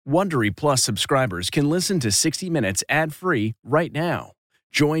Wondery Plus subscribers can listen to 60 Minutes ad-free right now.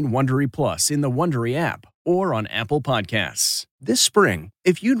 Join Wondery Plus in the Wondery app or on Apple Podcasts. This spring,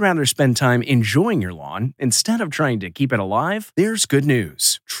 if you'd rather spend time enjoying your lawn instead of trying to keep it alive, there's good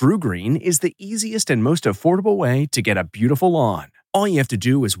news. True Green is the easiest and most affordable way to get a beautiful lawn. All you have to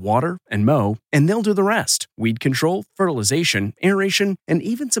do is water and mow, and they'll do the rest. Weed control, fertilization, aeration, and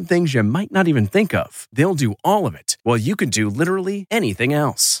even some things you might not even think of. They'll do all of it, while you can do literally anything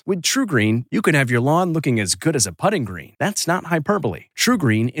else. With True Green, you can have your lawn looking as good as a putting green. That's not hyperbole. True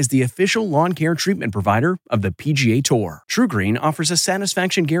Green is the official lawn care treatment provider of the PGA Tour. True Green offers a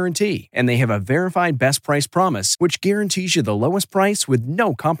satisfaction guarantee, and they have a verified best price promise, which guarantees you the lowest price with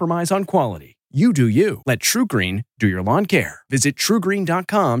no compromise on quality. You do you. Let True Green do your lawn care. Visit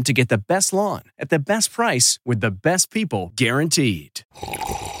TrueGreen.com to get the best lawn at the best price with the best people guaranteed.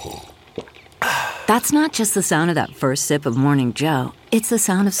 That's not just the sound of that first sip of Morning Joe. It's the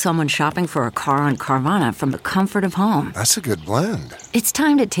sound of someone shopping for a car on Carvana from the comfort of home. That's a good blend. It's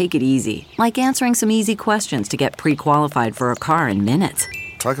time to take it easy, like answering some easy questions to get pre-qualified for a car in minutes.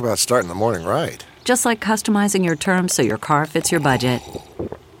 Talk about starting the morning right. Just like customizing your terms so your car fits your budget.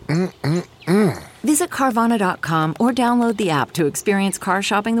 Visit Carvana.com or download the app to experience car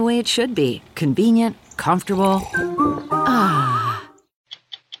shopping the way it should be. Convenient, comfortable. Ah.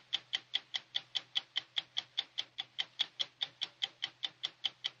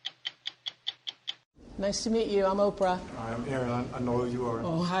 Nice to meet you. I'm Oprah. Hi, I'm Aaron. I know who you are.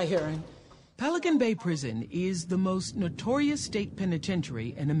 Oh, hi, Aaron. Pelican Bay Prison is the most notorious state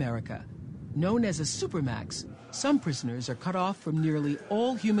penitentiary in America. Known as a supermax, some prisoners are cut off from nearly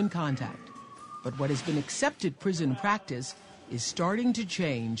all human contact. But what has been accepted prison practice is starting to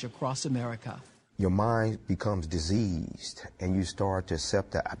change across America. Your mind becomes diseased, and you start to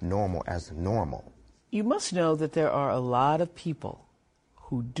accept the abnormal as the normal. You must know that there are a lot of people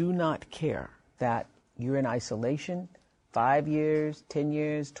who do not care that you're in isolation 5 years, 10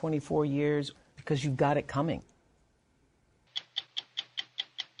 years, 24 years, because you've got it coming.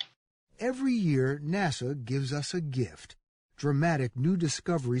 Every year, NASA gives us a gift, dramatic new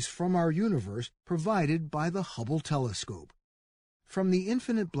discoveries from our universe provided by the Hubble telescope. From the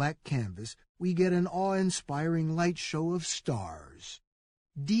infinite black canvas, we get an awe-inspiring light show of stars,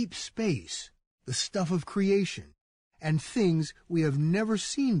 deep space, the stuff of creation, and things we have never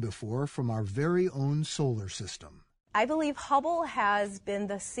seen before from our very own solar system. I believe Hubble has been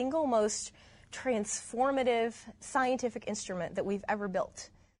the single most transformative scientific instrument that we've ever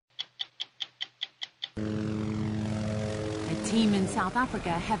built. A team in South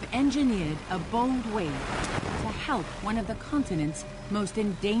Africa have engineered a bold way to help one of the continent's most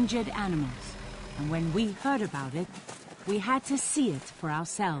endangered animals. And when we heard about it, we had to see it for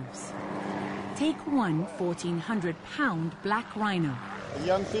ourselves. Take one 1,400-pound black rhino. A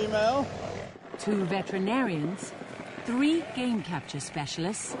young female. 2 veterinarians, 3 game capture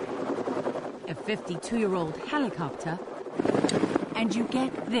specialists, a 52-year-old helicopter, and you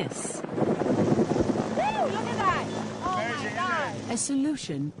get this. Look at that! Oh my God! A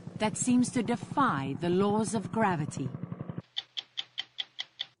solution that seems to defy the laws of gravity.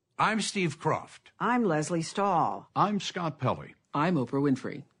 I'm Steve Croft. I'm Leslie Stahl. I'm Scott Pelley. I'm Oprah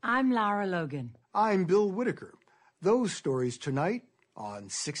Winfrey. I'm Lara Logan. I'm Bill Whitaker. Those stories tonight on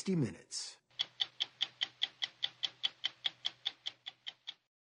 60 Minutes.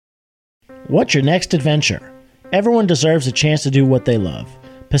 What's your next adventure? Everyone deserves a chance to do what they love.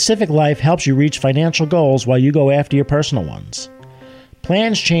 Pacific Life helps you reach financial goals while you go after your personal ones.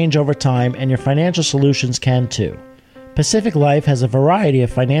 Plans change over time, and your financial solutions can too. Pacific Life has a variety of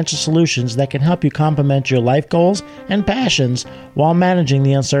financial solutions that can help you complement your life goals and passions while managing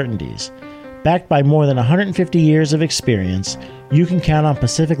the uncertainties. Backed by more than 150 years of experience, you can count on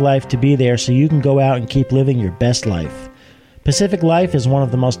Pacific Life to be there so you can go out and keep living your best life. Pacific Life is one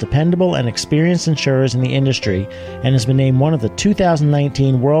of the most dependable and experienced insurers in the industry and has been named one of the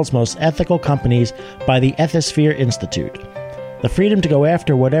 2019 World's Most Ethical Companies by the Ethisphere Institute. The freedom to go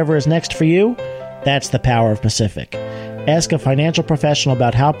after whatever is next for you? That's the power of Pacific. Ask a financial professional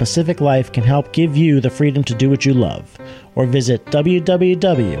about how Pacific Life can help give you the freedom to do what you love, or visit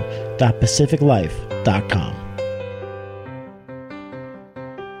www.pacificlife.com.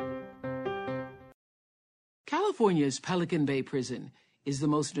 California's Pelican Bay Prison is the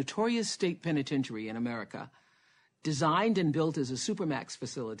most notorious state penitentiary in America. Designed and built as a supermax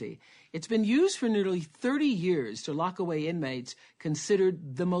facility, it's been used for nearly 30 years to lock away inmates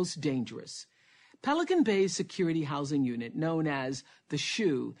considered the most dangerous. Pelican Bay's security housing unit, known as the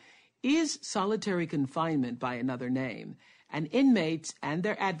SHU, is solitary confinement by another name, and inmates and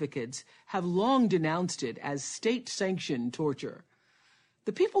their advocates have long denounced it as state-sanctioned torture.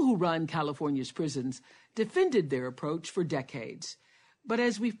 The people who run California's prisons defended their approach for decades. But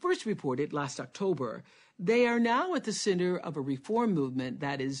as we first reported last October, they are now at the center of a reform movement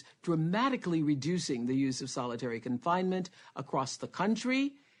that is dramatically reducing the use of solitary confinement across the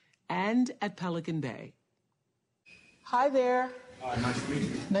country and at Pelican Bay. Hi there. Nice to meet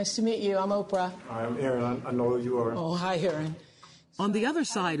you. Nice to meet you. I'm Oprah. I'm Aaron. I know who you are. Oh, hi, Aaron. On the other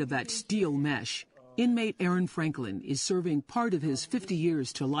side of that steel mesh, inmate Aaron Franklin is serving part of his 50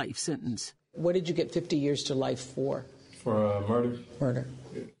 years to life sentence. What did you get 50 years to life for? For murder. Murder.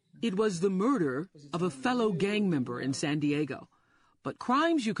 Yeah. It was the murder of a fellow gang member in San Diego. But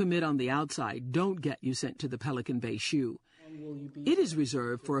crimes you commit on the outside don't get you sent to the Pelican Bay SHU. It is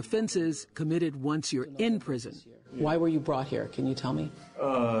reserved for offenses committed once you're in prison. Why were you brought here? Can you tell me?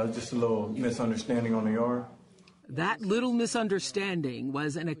 Just a little misunderstanding on the yard. That little misunderstanding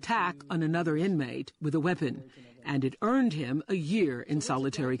was an attack on another inmate with a weapon, and it earned him a year in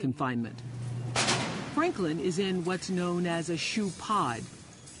solitary confinement. Franklin is in what's known as a SHU pod,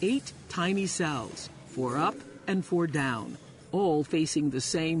 8 tiny cells, 4 up and 4 down, all facing the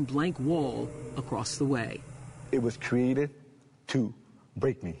same blank wall across the way. It was created to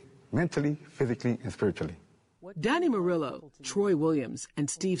break me, mentally, physically, and spiritually. Danny Murillo, Troy Williams, and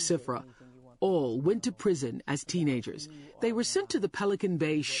Steve Sifra all went to prison as teenagers. They were sent to the Pelican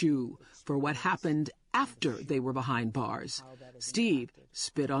Bay SHU for what happened after they were behind bars. Steve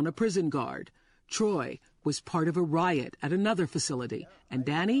spit on a prison guard. Troy was part of a riot at another facility, and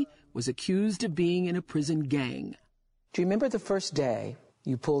Danny was accused of being in a prison gang. Do you remember the first day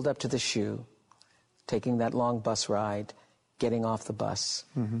you pulled up to the SHU, taking that long bus ride, getting off the bus,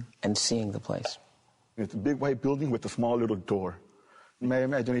 and seeing the place? It's a big white building with a small little door. My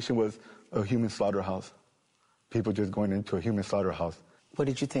imagination was a human slaughterhouse. People just going into a human slaughterhouse. What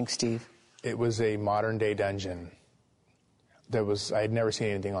did you think, Steve? It was a modern-day dungeon. I had never seen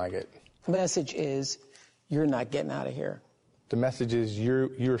anything like it. The message is, you're not getting out of here. The message is,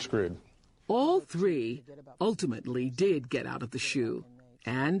 you're screwed. All 3 ultimately did get out of the SHU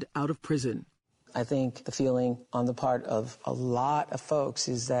and out of prison. I think the feeling on the part of a lot of folks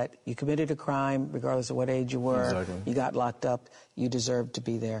is that you committed a crime, regardless of what age you were. Exactly. You got locked up, you deserved to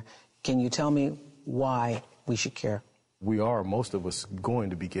be there. Can you tell me why we should care? We are, most of us,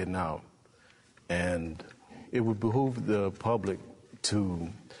 going to be getting out. And it would behoove the public to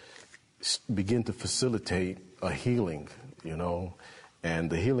begin to facilitate a healing, and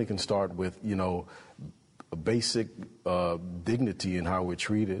the healing can start with, a basic dignity in how we're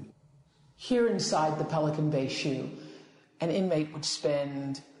treated. Here inside the Pelican Bay SHU, an inmate would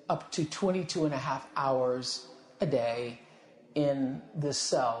spend up to 22 and a half hours a day in this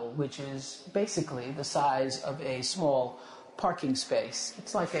cell, which is basically the size of a small parking space.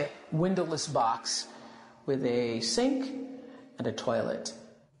 It's like a windowless box with a sink and a toilet.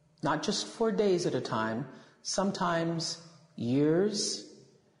 Not just for days at a time, sometimes years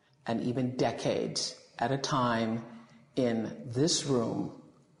and even decades at a time in this room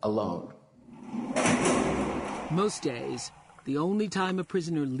alone. Most days, the only time a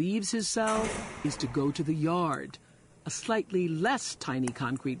prisoner leaves his cell is to go to the yard, a slightly less tiny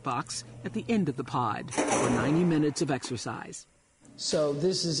concrete box at the end of the pod for 90 minutes of exercise. So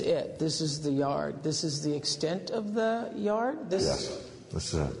this is it. This is the yard. This is the extent of the yard? Yes,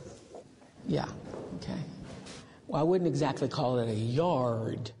 this is it. Yeah, okay. Well, I wouldn't exactly call it a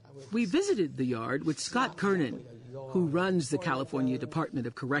yard. We visited the yard with Scott Kernan, who runs the California Department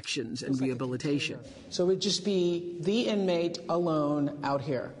of Corrections and Rehabilitation. So it'd just be the inmate alone out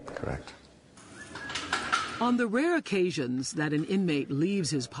here. Correct. On the rare occasions that an inmate leaves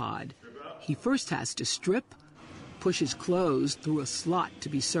his pod, he first has to strip, push his clothes through a slot to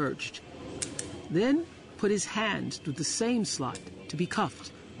be searched, then put his hand through the same slot to be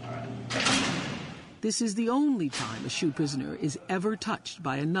cuffed. This is the only time a SHU prisoner is ever touched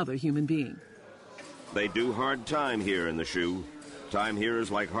by another human being. They do hard time here in the SHU. Time here is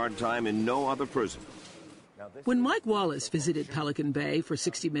like hard time in no other prison. When Mike Wallace visited Pelican Bay for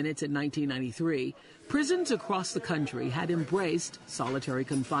 60 Minutes in 1993, prisons across the country had embraced solitary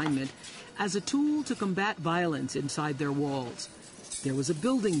confinement as a tool to combat violence inside their walls. There was a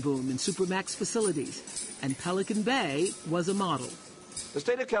building boom in supermax facilities, and Pelican Bay was a model. The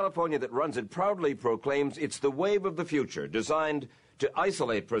state of California that runs it proudly proclaims it's the wave of the future, designed to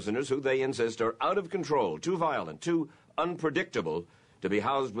isolate prisoners who they insist are out of control, too violent, too unpredictable to be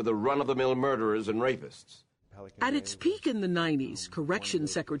housed with the run-of-the-mill murderers and rapists. At its peak in the 90s,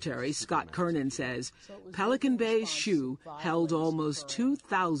 Corrections Secretary Scott Kernan says Pelican Bay's SHU held almost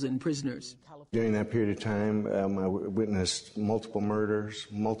 2,000 prisoners. During that period of time, I witnessed multiple murders,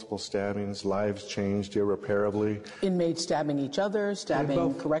 multiple stabbings, lives changed irreparably. Inmates stabbing each other,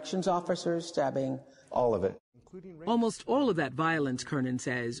 stabbing corrections officers, stabbing... All of it. Almost all of that violence, Kernan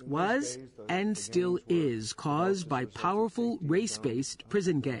says, was and still is caused by powerful race-based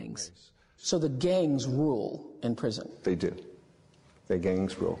prison gangs. So the gangs rule in prison? They do. The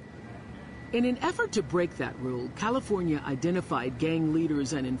gangs rule. In an effort to break that rule, California identified gang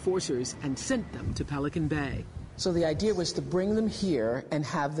leaders and enforcers and sent them to Pelican Bay. So the idea was to bring them here and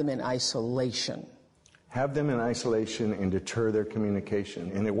have them in isolation. Have them in isolation and deter their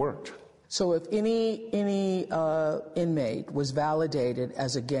communication, and it worked. So if any inmate was validated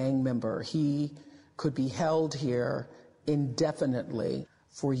as a gang member, he could be held here indefinitely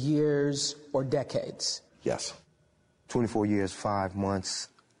for years or decades. Yes. 24 years, 5 months,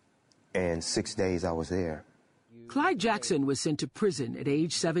 and 6 days I was there. Clyde Jackson was sent to prison at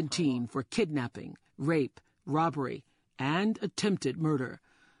age 17 for kidnapping, rape, robbery, and attempted murder.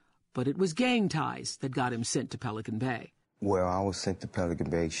 But it was gang ties that got him sent to Pelican Bay. Well, I was sent to Pelican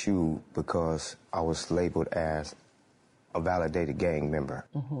Bay SHU because I was labeled as a validated gang member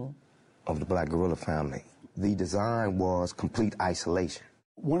of the Black Guerrilla family. The design was complete isolation.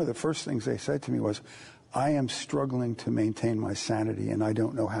 One of the first things they said to me was, I am struggling to maintain my sanity, and I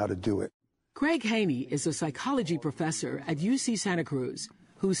don't know how to do it. Craig Haney is a psychology professor at UC Santa Cruz,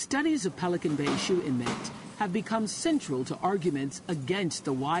 whose studies of Pelican Bay SHU inmates have become central to arguments against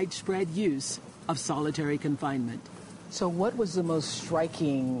the widespread use of solitary confinement. So what was the most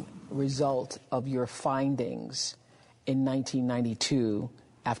striking result of your findings in 1992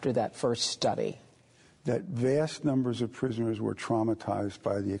 after that first study? That vast numbers of prisoners were traumatized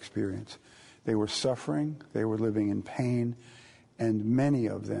by the experience. They were suffering, they were living in pain, and many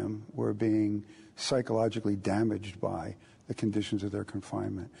of them were being psychologically damaged by the conditions of their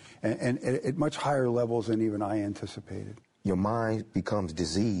confinement, and at much higher levels than even I anticipated. Your mind becomes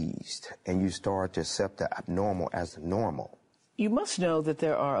diseased, and you start to accept the abnormal as the normal. You must know that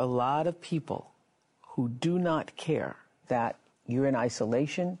there are a lot of people who do not care that you're in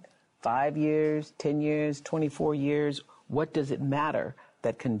isolation, 5 years, 10 years, 24 years. What does it matter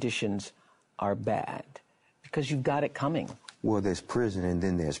that conditions are bad? Because you've got it coming. Well, there's prison and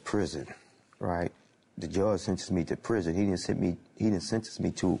then there's prison, right? The judge sentenced me to prison. He didn't sentence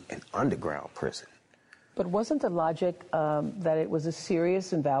me to an underground prison. But wasn't the logic that it was a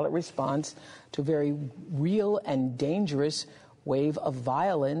serious and valid response to a very real and dangerous wave of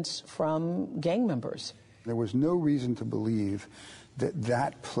violence from gang members? There was no reason to believe that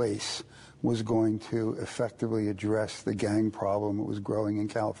that place was going to effectively address the gang problem that was growing in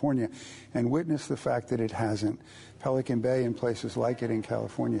California, and witness the fact that it hasn't. Pelican Bay and places like it in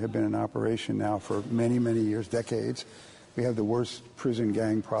California have been in operation now for many, many years, decades. We have the worst prison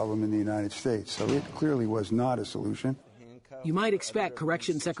gang problem in the United States, so it clearly was not a solution. You might expect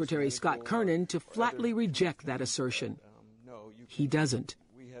Corrections Secretary Scott Kernan to flatly reject that assertion. He doesn't.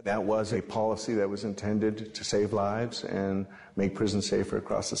 That was a policy that was intended to save lives and make prisons safer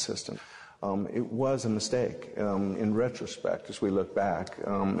across the system. It was a mistake in retrospect as we look back.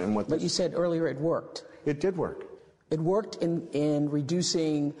 But you said earlier it worked. It did work. It worked in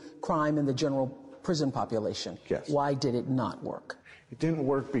reducing crime in the general prison population. Yes. Why did it not work? It didn't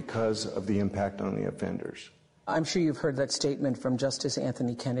work because of the impact on the offenders. I'm sure you've heard that statement from Justice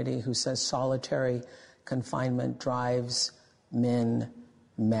Anthony Kennedy, who says solitary confinement drives men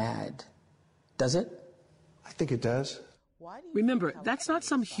mad. Does it? I think it does. Remember, that's not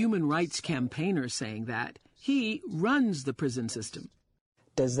some human rights campaigner saying that. He runs the prison system.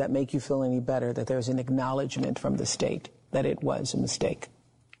 Does that make you feel any better that there's an acknowledgement from the state that it was a mistake?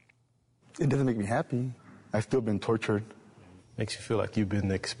 It doesn't make me happy. I've still been tortured. Makes you feel like you've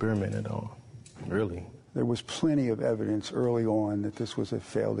been experimented on, really. There was plenty of evidence early on that this was a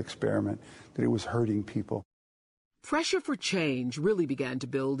failed experiment, that it was hurting people. Pressure for change really began to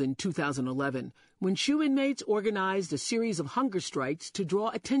build in 2011 when SHU inmates organized a series of hunger strikes to draw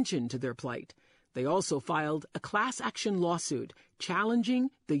attention to their plight. They also filed a class action lawsuit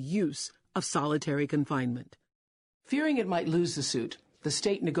challenging the use of solitary confinement. Fearing it might lose the suit, the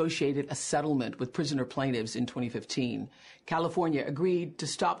state negotiated a settlement with prisoner plaintiffs in 2015. California agreed to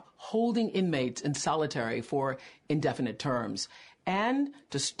stop holding inmates in solitary for indefinite terms and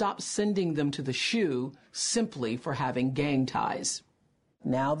to stop sending them to the SHU simply for having gang ties.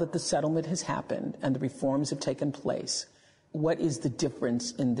 Now that the settlement has happened and the reforms have taken place, what is the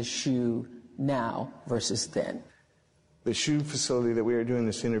difference in the SHU now versus then? The SHU facility that we are doing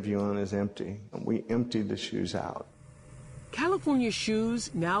this interview on is empty. We emptied the SHUs out. California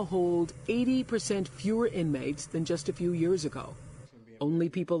SHUs now hold 80% fewer inmates than just a few years ago. Only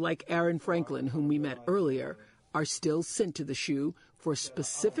people like Aaron Franklin, whom we met earlier, are still sent to the SHU for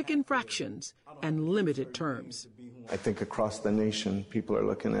specific infractions and limited terms. I think across the nation, people are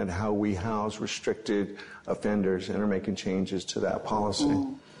looking at how we house restricted offenders and are making changes to that policy.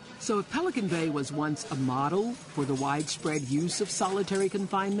 So if Pelican Bay was once a model for the widespread use of solitary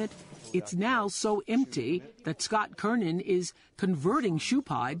confinement, it's now so empty that Scott Kernan is converting SHU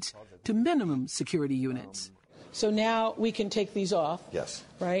pods to minimum security units. So now we can take these off? Yes.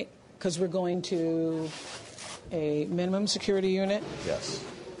 Right? Because we're going to a minimum security unit? Yes.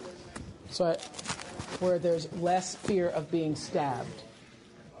 So where there's less fear of being stabbed.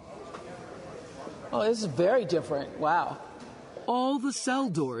 Oh, this is very different. Wow. All the cell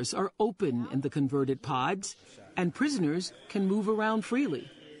doors are open in the converted pods, and prisoners can move around freely.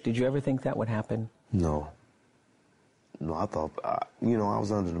 Did you ever think that would happen? No. No, I thought, I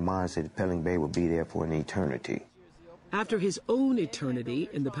was under the mindset that Pelican Bay would be there for an eternity. After his own eternity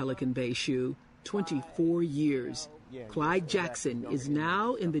in the Pelican Bay SHU, 24 years, Clyde Jackson is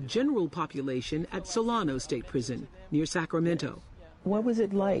now in the general population at Solano State Prison near Sacramento. What was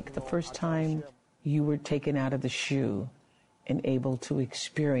it like the first time you were taken out of the SHU and able to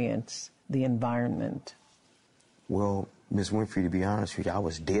experience the environment? Well, Miss Winfrey, to be honest with you, I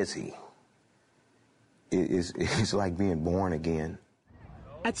was dizzy. It's like being born again.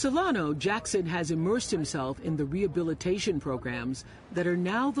 At Solano, Jackson has immersed himself in the rehabilitation programs that are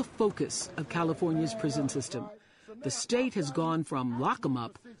now the focus of California's prison system. The state has gone from lock 'em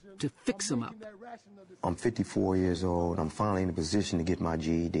up to fix 'em up. I'm 54 years old. I'm finally in a position to get my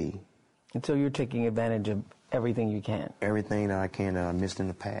GED. And so you're taking advantage of everything you can? Everything that I can that I missed in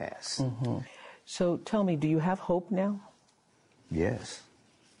the past. Mm-hmm. So tell me, do you have hope now? Yes.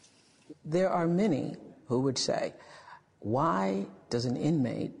 There are many who would say, why does an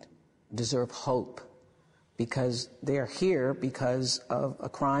inmate deserve hope? Because they are here because of a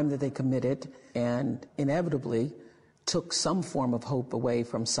crime that they committed and inevitably took some form of hope away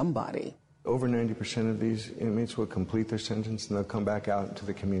from somebody. Over 90% of these inmates will complete their sentence and they'll come back out into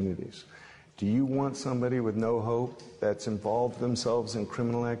the communities. Do you want somebody with no hope that's involved themselves in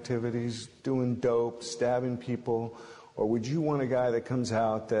criminal activities, doing dope, stabbing people? Or would you want a guy that comes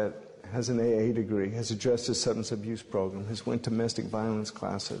out that has an AA degree, has addressed his substance abuse program, has went domestic violence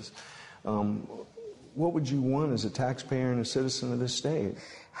classes? What would you want as a taxpayer and a citizen of this state?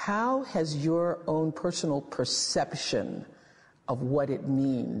 How has your own personal perception of what it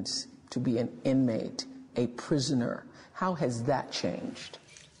means to be an inmate, a prisoner, how has that changed?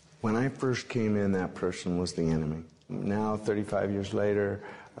 When I first came in, that person was the enemy. Now, 35 years later,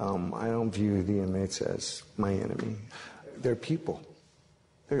 I don't view the inmates as my enemy. They're people.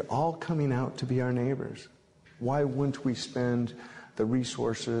 They're all coming out to be our neighbors. Why wouldn't we spend the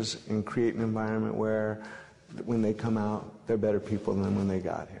resources and create an environment where when they come out, they're better people than when they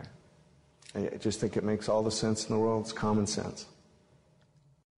got here? I just think it makes all the sense in the world. It's common sense.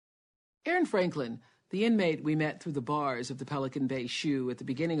 Aaron Franklin, the inmate we met through the bars of the Pelican Bay SHU at the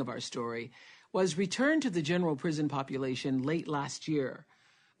beginning of our story, was returned to the general prison population late last year.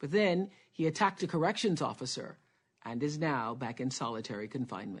 But then he attacked a corrections officer and is now back in solitary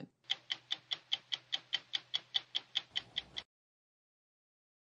confinement.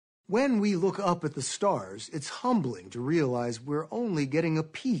 When we look up at the stars, it's humbling to realize we're only getting a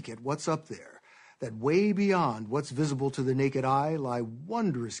peek at what's up there, that way beyond what's visible to the naked eye lie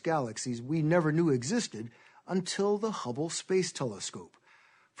wondrous galaxies we never knew existed until the Hubble Space Telescope.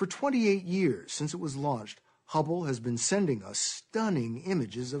 For 28 years since it was launched, Hubble has been sending us stunning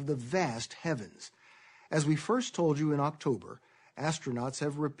images of the vast heavens. As we first told you in October, astronauts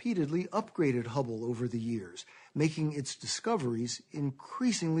have repeatedly upgraded Hubble over the years, making its discoveries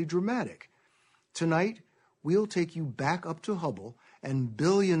increasingly dramatic. Tonight, we'll take you back up to Hubble and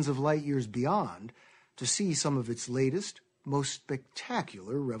billions of light years beyond to see some of its latest, most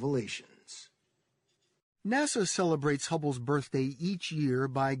spectacular revelations. NASA celebrates Hubble's birthday each year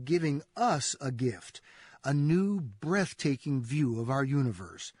by giving us a gift, a new, breathtaking view of our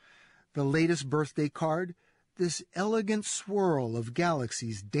universe. The latest birthday card, this elegant swirl of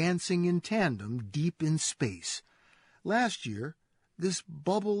galaxies dancing in tandem deep in space. Last year, this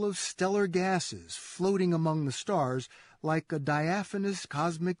bubble of stellar gases floating among the stars like a diaphanous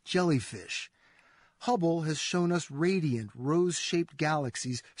cosmic jellyfish. Hubble has shown us radiant, rose-shaped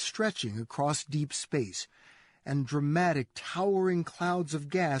galaxies stretching across deep space, and dramatic, towering clouds of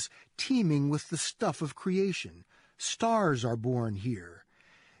gas teeming with the stuff of creation. Stars are born here.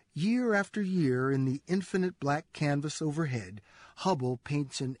 Year after year, in the infinite black canvas overhead, Hubble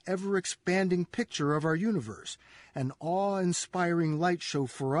paints an ever-expanding picture of our universe, an awe-inspiring light show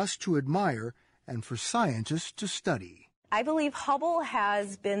for us to admire and for scientists to study. I believe Hubble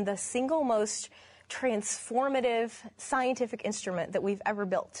has been the single most transformative scientific instrument that we've ever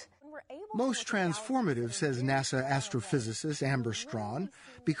built. Most transformative, says NASA astrophysicist Amber Strawn,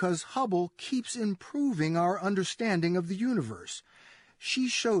 because Hubble keeps improving our understanding of the universe. She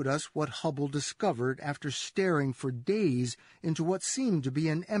showed us what Hubble discovered after staring for days into what seemed to be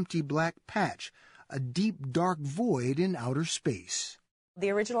an empty black patch, a deep, dark void in outer space.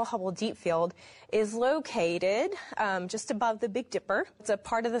 The original Hubble Deep Field is located just above the Big Dipper. It's a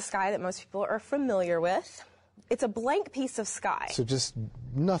part of the sky that most people are familiar with. It's a blank piece of sky. So just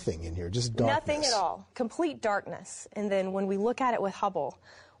nothing in here, just darkness. Nothing at all, complete darkness. And then when we look at it with Hubble,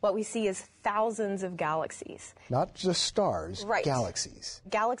 what we see is thousands of galaxies. Not just stars, right. Galaxies.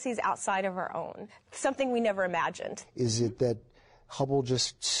 Galaxies outside of our own, something we never imagined. Is it that Hubble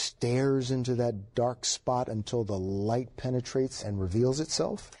just stares into that dark spot until the light penetrates and reveals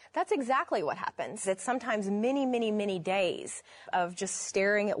itself? That's exactly what happens. It's sometimes many, many, many days of just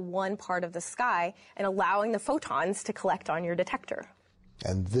staring at one part of the sky and allowing the photons to collect on your detector.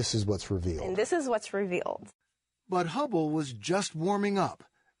 And this is what's revealed. And this is what's revealed. But Hubble was just warming up.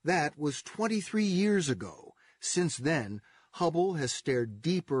 That was 23 years ago. Since then, Hubble has stared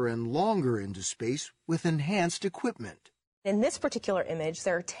deeper and longer into space with enhanced equipment. In this particular image,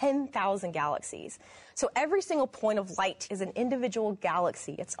 there are 10,000 galaxies. So every single point of light is an individual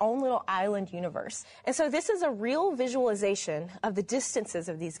galaxy, its own little island universe. And so this is a real visualization of the distances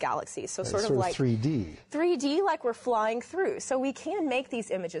of these galaxies. So sort of like 3D. 3D, like we're flying through. So we can make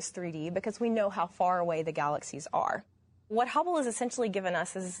these images 3D because we know how far away the galaxies are. What Hubble has essentially given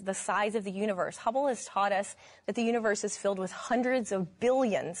us is the size of the universe. Hubble has taught us that the universe is filled with hundreds of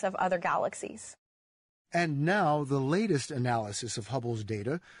billions of other galaxies. And now the latest analysis of Hubble's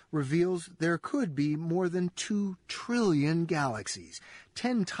data reveals there could be more than 2 trillion galaxies,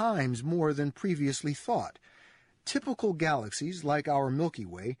 10 times more than previously thought. Typical galaxies, like our Milky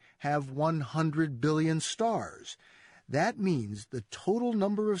Way, have 100 billion stars. That means the total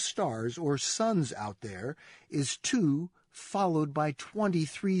number of stars or suns out there is 2 followed by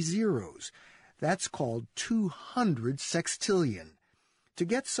 23 zeros. That's called 200 sextillion. To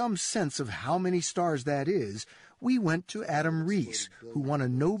get some sense of how many stars that is, we went to Adam Rees, who won a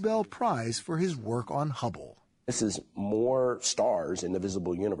Nobel Prize for his work on Hubble. This is more stars in the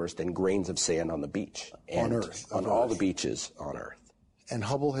visible universe than grains of sand on the beach. On Earth. On all the beaches on Earth. And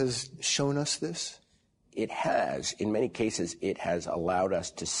Hubble has shown us this? It has. In many cases, it has allowed us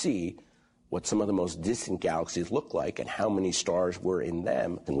to see what some of the most distant galaxies look like and how many stars were in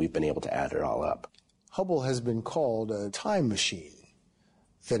them, and we've been able to add it all up. Hubble has been called a time machine,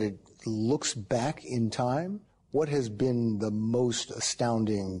 that it looks back in time. What has been the most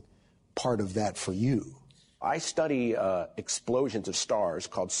astounding part of that for you? I study explosions of stars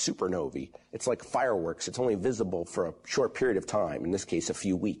called supernovae. It's like fireworks. It's only visible for a short period of time, in this case a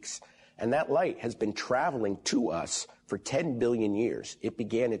few weeks. And that light has been traveling to us for 10 billion years. It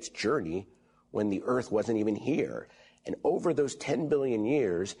began its journey when the Earth wasn't even here. And over those 10 billion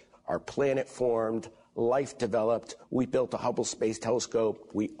years, our planet formed, life developed, we built a Hubble Space Telescope,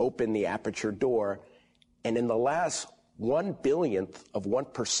 we opened the aperture door, and in the last 1/billionth of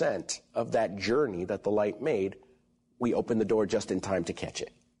 1% of that journey that the light made, we opened the door just in time to catch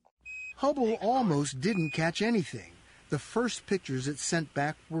it. Hubble almost didn't catch anything. The first pictures it sent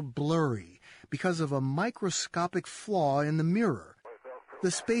back were blurry because of a microscopic flaw in the mirror. The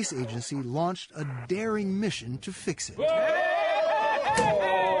space agency launched a daring mission to fix it.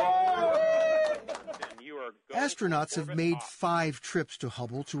 Astronauts have made 5 trips to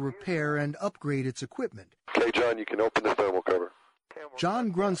Hubble to repair and upgrade its equipment. Okay, John, you can open the thermal cover.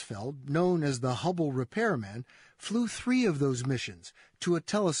 John Grunsfeld, known as the Hubble repairman, flew 3 of those missions to a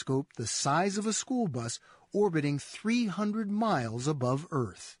telescope the size of a school bus orbiting 300 miles above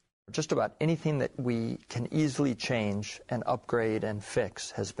Earth. Just about anything that we can easily change and upgrade and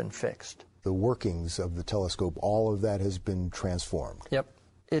fix has been fixed. The workings of the telescope, all of that has been transformed. Yep.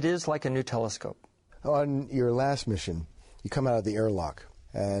 It is like a new telescope. On your last mission, you come out of the airlock,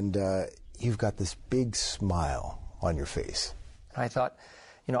 and you've got this big smile on your face. I thought,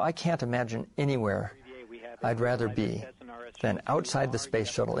 I can't imagine anywhere I'd rather be than outside the space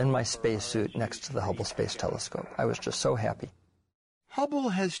shuttle in my spacesuit next to the Hubble Space Telescope. I was just so happy. Hubble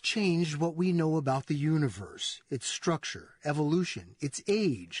has changed what we know about the universe, its structure, evolution, its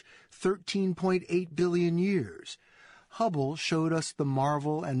age, 13.8 billion years. Hubble showed us the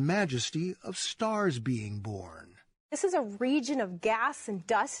marvel and majesty of stars being born. This is a region of gas and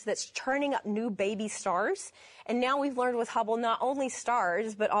dust that's churning up new baby stars. And now we've learned with Hubble not only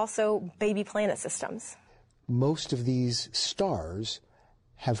stars, but also baby planet systems. Most of these stars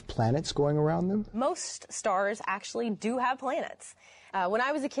have planets going around them? Most stars actually do have planets. When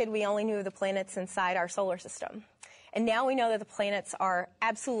I was a kid, we only knew of the planets inside our solar system. And now we know that the planets are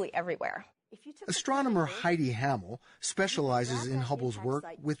absolutely everywhere. Astronomer Heidi Hammel specializes in Hubble's work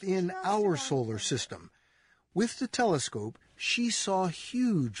within our solar system. With the telescope, she saw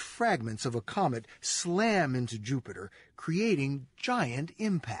huge fragments of a comet slam into Jupiter, creating giant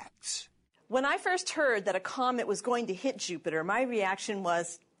impacts. When I first heard that a comet was going to hit Jupiter, my reaction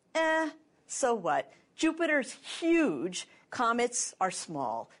was, so what? Jupiter's huge, comets are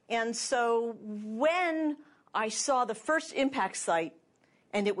small. And so when I saw the first impact site,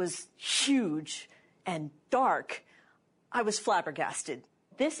 and it was huge and dark, I was flabbergasted.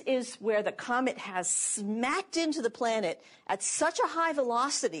 This is where the comet has smacked into the planet at such a high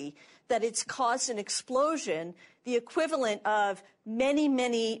velocity that it's caused an explosion, the equivalent of many,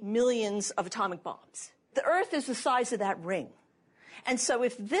 many millions of atomic bombs. The Earth is the size of that ring. And so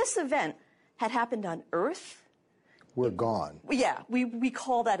if this event had happened on Earth, we're gone. Yeah, we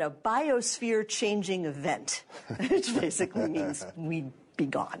call that a biosphere-changing event, which basically means we'd be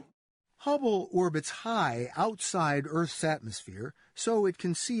gone. Hubble orbits high outside Earth's atmosphere, so it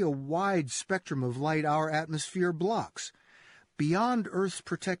can see a wide spectrum of light our atmosphere blocks. Beyond Earth's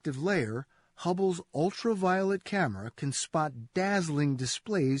protective layer, Hubble's ultraviolet camera can spot dazzling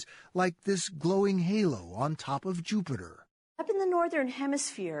displays like this glowing halo on top of Jupiter. Up in the northern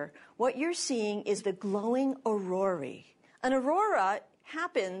hemisphere, what you're seeing is the glowing aurorae. An aurora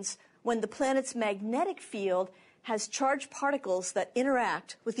happens when the planet's magnetic field has charged particles that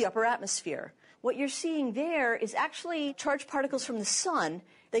interact with the upper atmosphere. What you're seeing there is actually charged particles from the sun.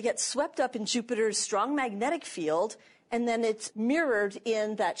 They get swept up in Jupiter's strong magnetic field, and then it's mirrored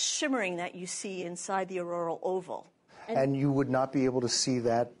in that shimmering that you see inside the auroral oval. And you would not be able to see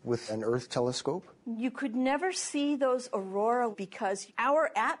that with an Earth telescope? You could never see those aurora because our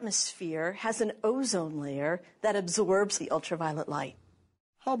atmosphere has an ozone layer that absorbs the ultraviolet light.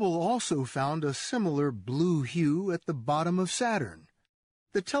 Hubble also found a similar blue hue at the bottom of Saturn.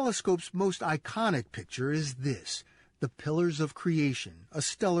 The telescope's most iconic picture is this, the Pillars of Creation, a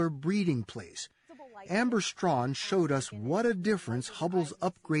stellar breeding place. Amber Strawn showed us what a difference Hubble's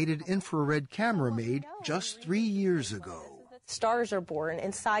upgraded infrared camera made just 3 years ago. Stars are born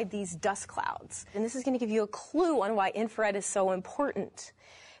inside these dust clouds. And this is going to give you a clue on why infrared is so important.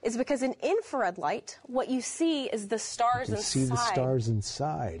 It's because in infrared light, what you see is the stars inside. You can see the stars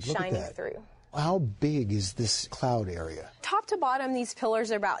inside. Look shining at that. Through. How big is this cloud area? Top to bottom, these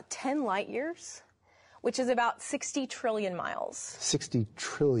pillars are about 10 light years, which is about 60 trillion miles. 60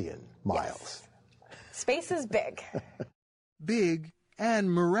 trillion miles. Yes. Space is big. Big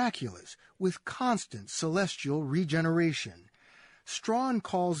and miraculous, with constant celestial regeneration. Strawn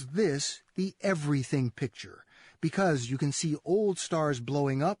calls this the everything picture, because you can see old stars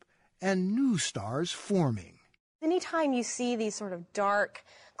blowing up and new stars forming. Anytime you see these sort of dark,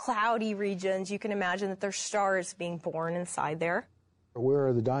 cloudy regions, you can imagine that there's stars being born inside there. Where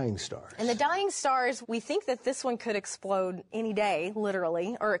are the dying stars? And the dying stars, we think that this one could explode any day,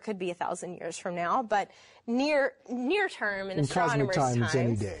 literally, or it could be 1,000 years from now, but near term in astronomers' times,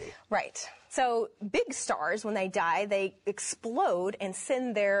 any day. Right. So big stars, when they die, they explode and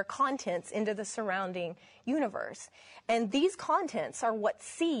send their contents into the surrounding universe. And these contents are what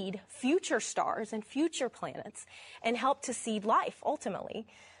seed future stars and future planets and help to seed life, ultimately.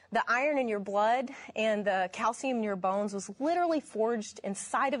 The iron in your blood and the calcium in your bones was literally forged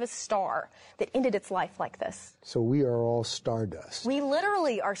inside of a star that ended its life like this. So we are all stardust. We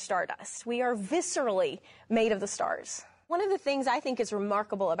literally are stardust. We are viscerally made of the stars. One of the things I think is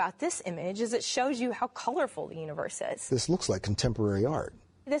remarkable about this image is it shows you how colorful the universe is. This looks like contemporary art.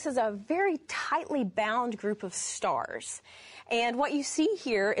 This is a very tightly bound group of stars. And what you see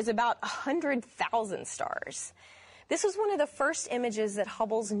here is about 100,000 stars. This was one of the first images that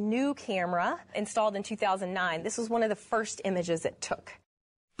Hubble's new camera, installed in 2009, this was one of the first images it took.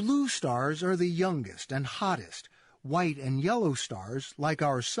 Blue stars are the youngest and hottest. White and yellow stars, like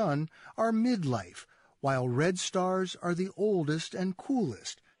our sun, are midlife, while red stars are the oldest and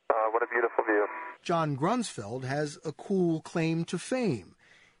coolest. What a beautiful view. John Grunsfeld has a cool claim to fame.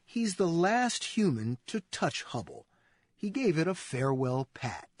 He's the last human to touch Hubble. He gave it a farewell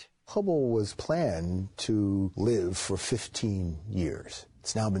pat. Hubble was planned to live for 15 years.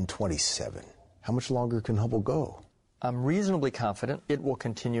 It's now been 27. How much longer can Hubble go? I'm reasonably confident it will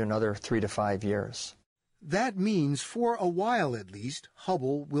continue another 3 to 5 years. That means, for a while at least,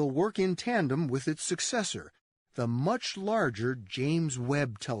 Hubble will work in tandem with its successor, the much larger James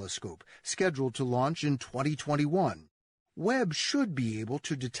Webb Telescope, scheduled to launch in 2021. Webb should be able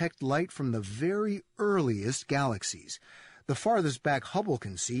to detect light from the very earliest galaxies. The farthest back Hubble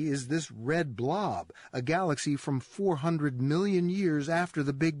can see is this red blob, a galaxy from 400 million years after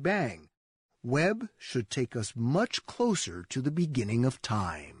the Big Bang. Webb should take us much closer to the beginning of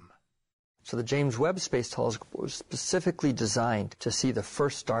time. So the James Webb Space Telescope was specifically designed to see the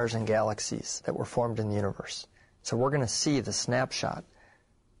first stars and galaxies that were formed in the universe. So we're going to see the snapshot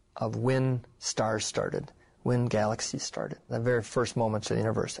of when stars started, when galaxies started, the very first moments of the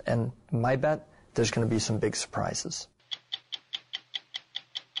universe. And my bet, there's going to be some big surprises.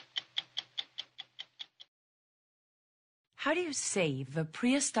 How do you save a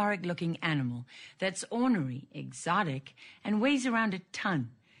prehistoric-looking animal that's ornery, exotic, and weighs around a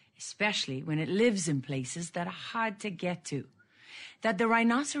ton, especially when it lives in places that are hard to get to? That the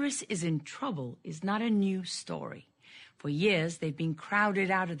rhinoceros is in trouble is not a new story. For years, they've been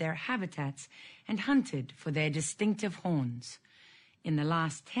crowded out of their habitats and hunted for their distinctive horns. In the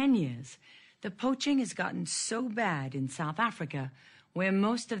last 10 years, the poaching has gotten so bad in South Africa, where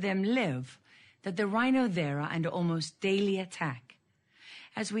most of them live, that the rhino there are under almost daily attack.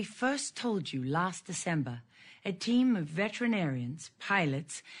 As we first told you last December, a team of veterinarians,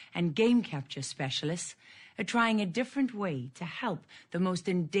 pilots, and game capture specialists are trying a different way to help the most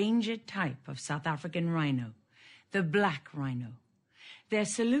endangered type of South African rhino, the black rhino. Their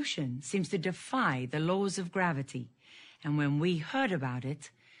solution seems to defy the laws of gravity, and when we heard about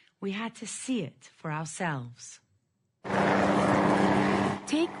it, we had to see it for ourselves.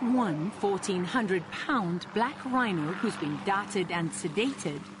 Take one 1,400-pound black rhino who's been darted and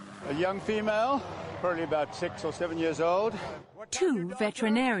sedated. A young female, probably about 6 or 7 years old. 2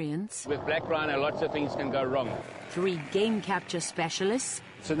 veterinarians. With black rhino, lots of things can go wrong. 3 game capture specialists.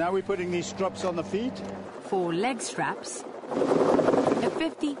 So now we're putting these straps on the feet. 4 leg straps. A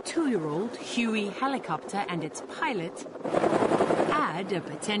 52-year-old Huey helicopter and its pilot. Add a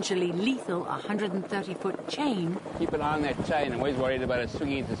potentially lethal 130-foot chain. Keep an eye on that chain. I'm always worried about it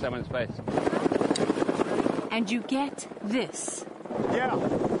swinging into someone's face. And you get this. Yeah. Woo,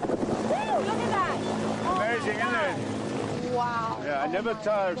 look at that. Amazing, isn't it? Wow. Yeah, I never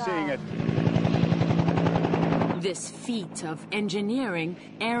tire of seeing it. This feat of engineering,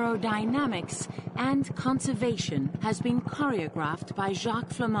 aerodynamics, and conservation has been choreographed by Jacques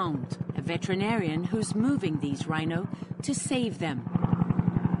Flamand, a veterinarian who's moving these rhino to save them.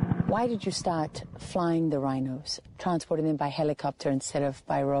 Why did you start flying the rhinos, transporting them by helicopter instead of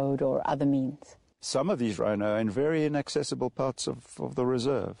by road or other means? Some of these rhino are in very inaccessible parts of the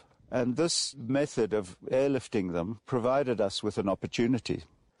reserve. And this method of airlifting them provided us with an opportunity.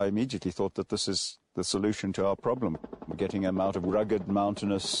 I immediately thought that this is the solution to our problem. We're getting them out of rugged,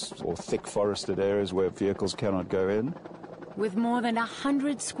 mountainous or thick forested areas where vehicles cannot go in. With more than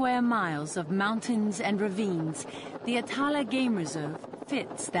 100 square miles of mountains and ravines, the Atala Game Reserve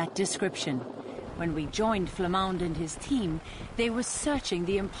fits that description. When we joined Flamand and his team, they were searching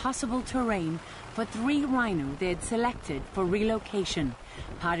the impossible terrain for 3 rhino they'd selected for relocation,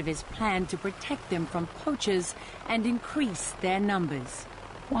 part of his plan to protect them from poachers and increase their numbers.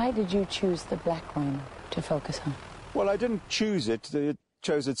 Why did you choose the black rhino to focus on? Well, I didn't choose it. It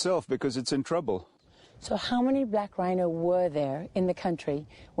chose itself because it's in trouble. So how many black rhino were there in the country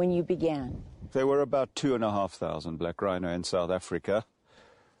when you began? There were about 2,500 black rhino in South Africa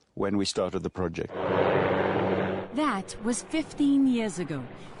when we started the project. That was 15 years ago.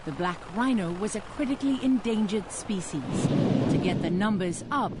 The black rhino was a critically endangered species. To get the numbers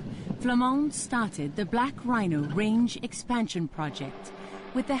up, Flamand started the Black Rhino Range Expansion Project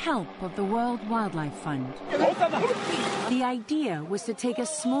with the help of the World Wildlife Fund. The idea was to take a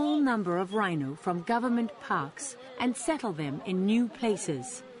small number of rhino from government parks and settle them in new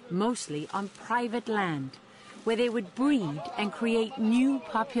places, mostly on private land, where they would breed and create new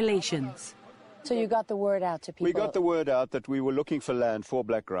populations. So you got the word out to people? We got the word out that we were looking for land for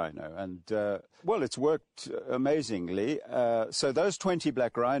black rhino, and, well, it's worked amazingly. So those 20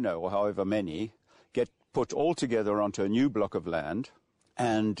 black rhino, or however many, get put all together onto a new block of land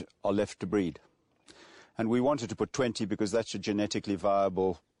and are left to breed. And we wanted to put 20 because that's a genetically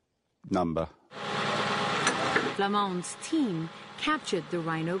viable number. Flamand's team captured the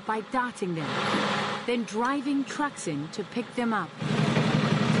rhino by darting them, then driving trucks in to pick them up.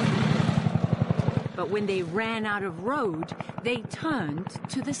 But when they ran out of road, they turned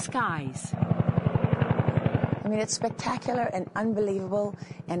to the skies. I mean, it's spectacular and unbelievable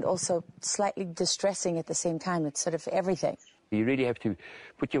and also slightly distressing at the same time. It's sort of everything. You really have to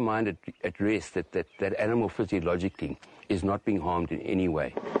put your mind at rest that animal physiologically is not being harmed in any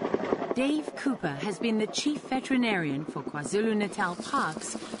way. Dave Cooper has been the chief veterinarian for KwaZulu-Natal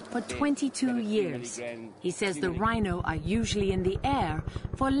parks for 22 years. He says the rhino are usually in the air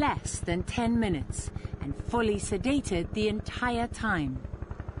for less than 10 minutes, and fully sedated the entire time.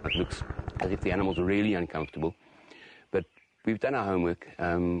 It looks as if the animals are really uncomfortable, but we've done our homework.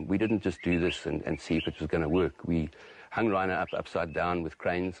 We didn't just do this and see if it was going to work. We hung rhino upside down with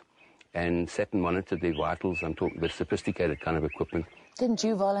cranes and sat and monitored their vitals. I'm talking with sophisticated kind of equipment. Didn't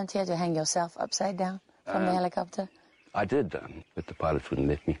you volunteer to hang yourself upside down from the helicopter? I did, but the pilots wouldn't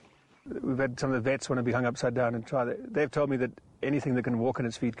let me. We've had some of the vets want to be hung upside down and try that. They've told me that anything that can walk on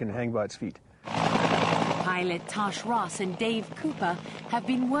its feet can hang by its feet. Pilot Tash Ross and Dave Cooper have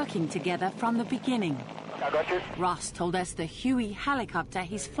been working together from the beginning. I got you. Ross told us the Huey helicopter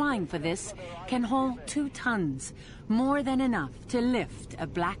he's flying for this can haul 2 tons, more than enough to lift a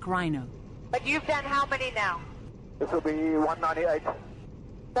black rhino. But you've done how many now? This will be 198.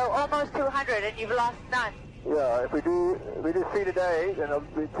 So almost 200, and you've lost none. Yeah, if we do 3 today, then it'll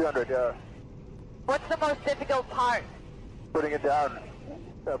be 200, yeah. What's the most difficult part? Putting it down.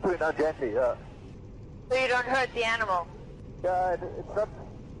 Putting it down gently, yeah. So you don't hurt the animal? Yeah, it's not,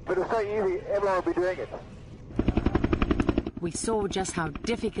 but it's so easy, everyone will be doing it. We saw just how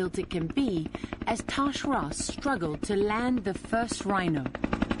difficult it can be as Tash Ross struggled to land the first rhino.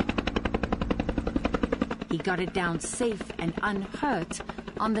 He got it down safe and unhurt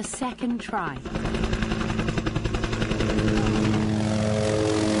on the second try.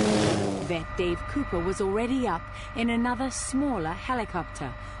 Vet Dave Cooper was already up in another smaller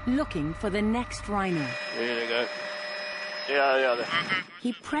helicopter, looking for the next rhino. Here they go. Yeah.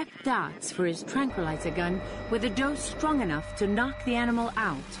 He prepped darts for his tranquilizer gun with a dose strong enough to knock the animal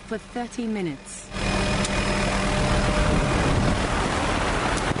out for 30 minutes.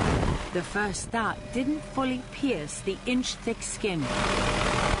 The first dart didn't fully pierce the inch-thick skin.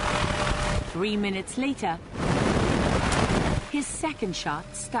 3 minutes later, his second shot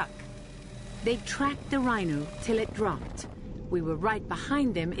stuck. They tracked the rhino till it dropped. We were right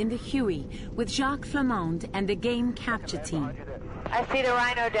behind them in the Huey with Jacques Flamand and the game capture team. I see the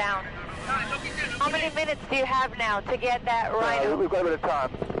rhino down. How many minutes do you have now to get that rhino? We've got a bit of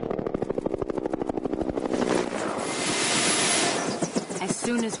time. As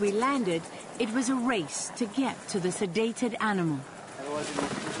soon as we landed, it was a race to get to the sedated animal.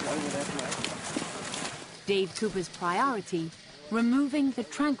 Dave Cooper's priority, removing the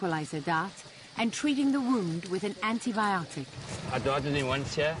tranquilizer dart and treating the wound with an antibiotic. I darted in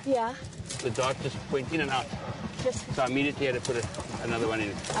once here. Yeah. The dart just went in and out. So I immediately had to put another one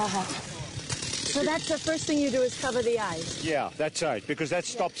in. Uh-huh. So that's the first thing you do is cover the eyes? Yeah, that's right, because that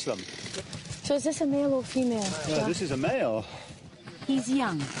stops them. So is this a male or female? No, this is a male. He's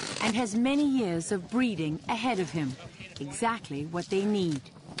young and has many years of breeding ahead of him. Exactly what they need.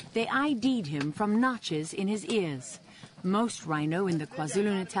 They ID'd him from notches in his ears. Most rhino in the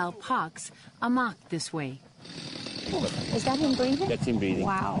KwaZulu-Natal parks are marked this way. Is that him breathing? That's him breathing.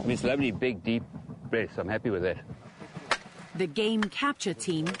 Wow. I mean, it's lovely, big, deep breaths. I'm happy with that. The game capture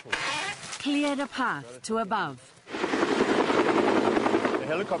team cleared a path to above. The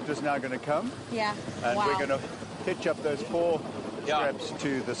helicopter's now going to come. Yeah. And we're going to hitch up those 4 straps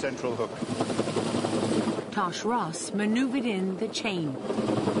to the central hook. Tash Ross maneuvered in the chain.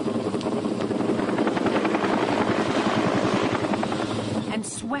 And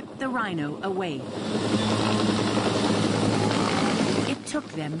swept the rhino away. It took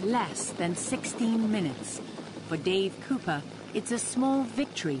them less than 16 minutes. For Dave Cooper, it's a small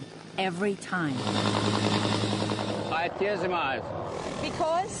victory every time. I had tears in my eyes.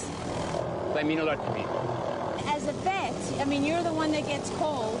 Because? They mean a lot to me. As a vet, I mean, you're the one that gets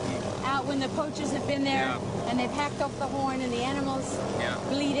called out when the poachers have been there and they've hacked off the horn and the animal's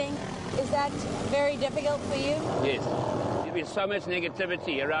bleeding. Is that very difficult for you? Yes. There's so much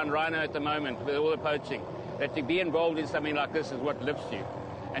negativity around rhino at the moment with all the poaching that to be involved in something like this is what lifts you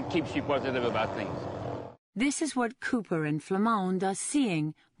and keeps you positive about things. This is what Cooper and Flamand are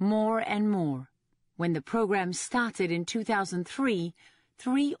seeing more and more. When the program started in 2003,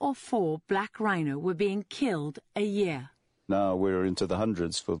 3 or 4 black rhino were being killed a year. Now we're into the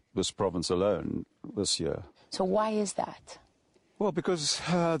hundreds for this province alone this year. So why is that? Well, because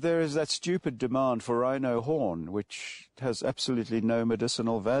there is that stupid demand for rhino horn, which has absolutely no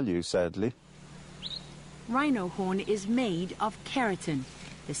medicinal value, sadly. Rhino horn is made of keratin,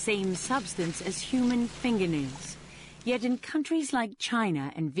 the same substance as human fingernails. Yet in countries like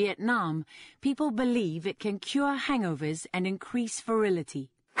China and Vietnam, people believe it can cure hangovers and increase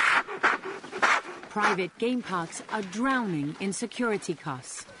virility. Private game parks are drowning in security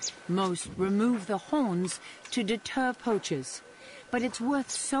costs. Most remove the horns to deter poachers. But it's worth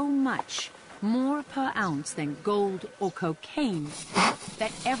so much, more per ounce than gold or cocaine,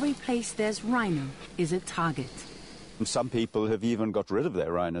 that every place there's rhino is a target. Some people have even got rid of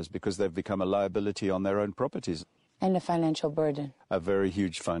their rhinos because they've become a liability on their own properties. And a financial burden. A very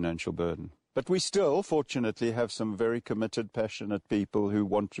huge financial burden. But we still, fortunately, have some very committed, passionate people who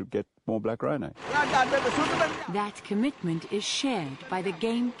want to get more black rhino. That commitment is shared by the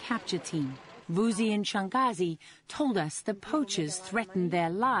game capture team. Vusi and Shangazi told us the poachers threaten their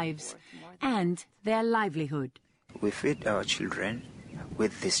lives and their livelihood. We feed our children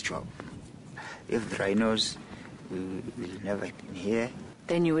with this job. If the rhinos will never come here,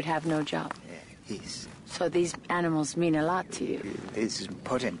 then you would have no job. Yes. So these animals mean a lot to you. It's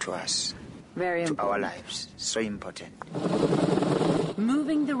important to us. Very important. To our lives. So important.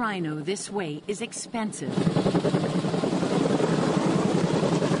 Moving the rhino this way is expensive.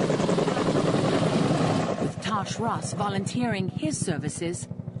 With Tosh Ross volunteering his services,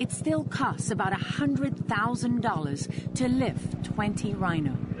 it still costs about $100,000 to lift 20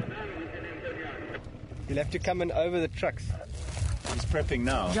 rhino. You'll have to come in over the trucks. He's prepping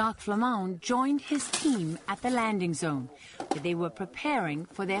now. Jacques Flamand joined his team at the landing zone, where they were preparing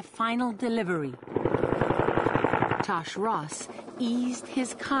for their final delivery. Tosh Ross eased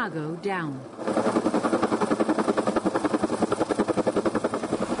his cargo down.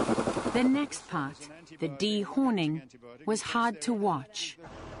 The next part, the dehorning, was hard to watch.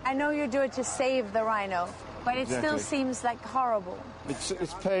 I know you do it to save the rhino, but it still seems like horrible.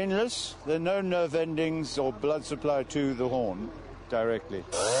 It's painless. There are no nerve endings or blood supply to the horn directly.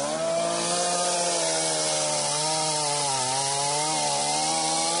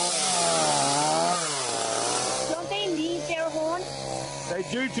 Don't they need their horn? They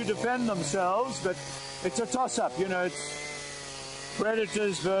do to defend themselves, but it's a toss-up, you know. It's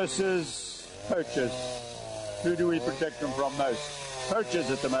predators versus poachers. Who do we protect them from most? Poachers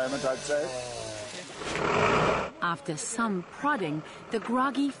at the moment, I'd say. After some prodding, the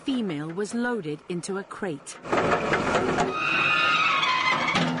groggy female was loaded into a crate.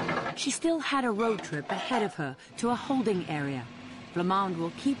 She still had a road trip ahead of her to a holding area. Flamand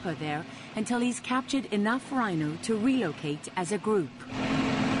will keep her there until he's captured enough rhino to relocate as a group.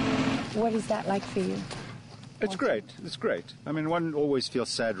 What is that like for you? It's great. It's great. I mean, one always feels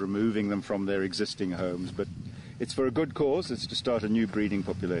sad removing them from their existing homes, but it's for a good cause. It's to start a new breeding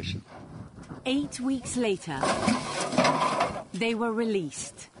population. 8 weeks later, they were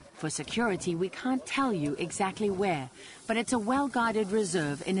released. For security, we can't tell you exactly where, but it's a well-guarded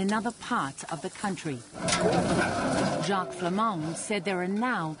reserve in another part of the country. Jacques Flamand said there are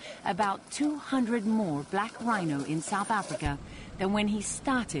now about 200 more black rhino in South Africa than when he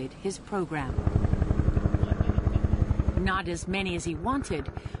started his program. Not as many as he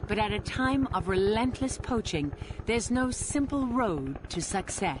wanted, but at a time of relentless poaching, there's no simple road to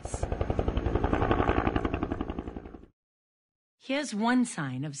success. Here's one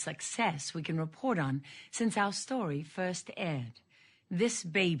sign of success we can report on since our story first aired. This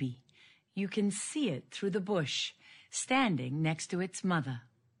baby. You can see it through the bush, standing next to its mother.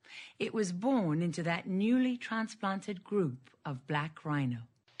 It was born into that newly transplanted group of black rhino.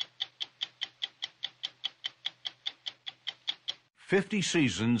 50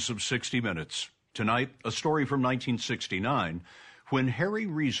 seasons of 60 Minutes. Tonight, a story from 1969, when Harry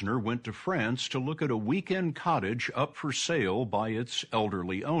Reasoner went to France to look at a weekend cottage up for sale by its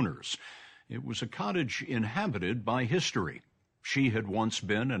elderly owners. It was a cottage inhabited by history. She had once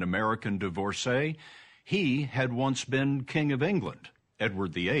been an American divorcee. He had once been King of England,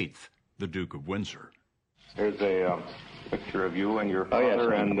 Edward VIII, the Duke of Windsor. Here's a picture of you and your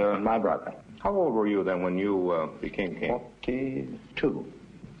father and my brother. How old were you then when you became king? 42.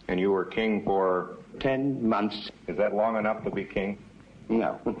 And you were king for 10 months. Is that long enough to be king?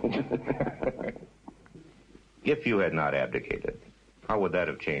 No. If you had not abdicated, how would that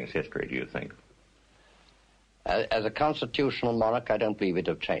have changed history, do you think? As a constitutional monarch, I don't believe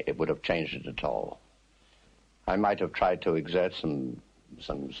it would have changed it at all. I might have tried to exert some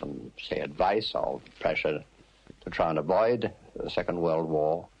say, advice or pressure to try and avoid the Second World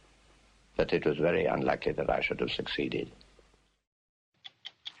War, but it was very unlikely that I should have succeeded.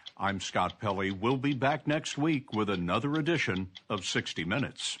 I'm Scott Pelley. We'll be back next week with another edition of 60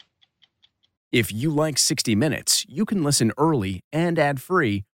 Minutes. If you like 60 Minutes, you can listen early and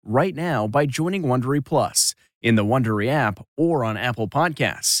ad-free right now by joining Wondery Plus in the Wondery app or on Apple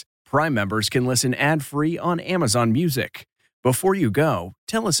Podcasts. Prime members can listen ad-free on Amazon Music. Before you go,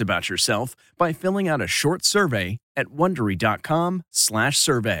 tell us about yourself by filling out a short survey at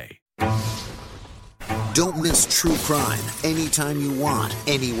Wondery.com/survey. Don't miss true crime anytime you want,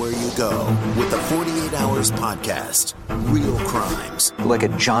 anywhere you go with the 48 Hours podcast. Real crimes. Like a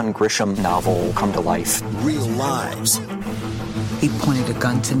John Grisham novel come to life. Real lives. He pointed a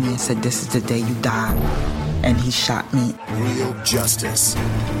gun to me and said, "This is the day you die." and he shot me. Real justice.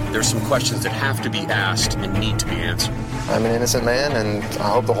 There's some questions that have to be asked and need to be answered. I'm an innocent man, and I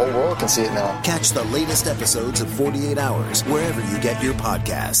hope the whole world can see it now. Catch the latest episodes of 48 Hours wherever you get your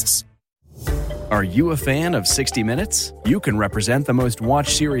podcasts. Are you a fan of 60 Minutes? You can represent the most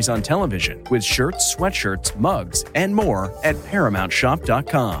watched series on television with shirts, sweatshirts, mugs, and more at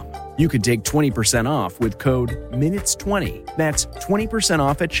ParamountShop.com. You can take 20% off with code MINUTES20. That's 20%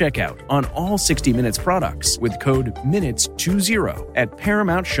 off at checkout on all 60 Minutes products with code MINUTES20 at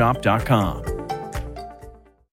ParamountShop.com.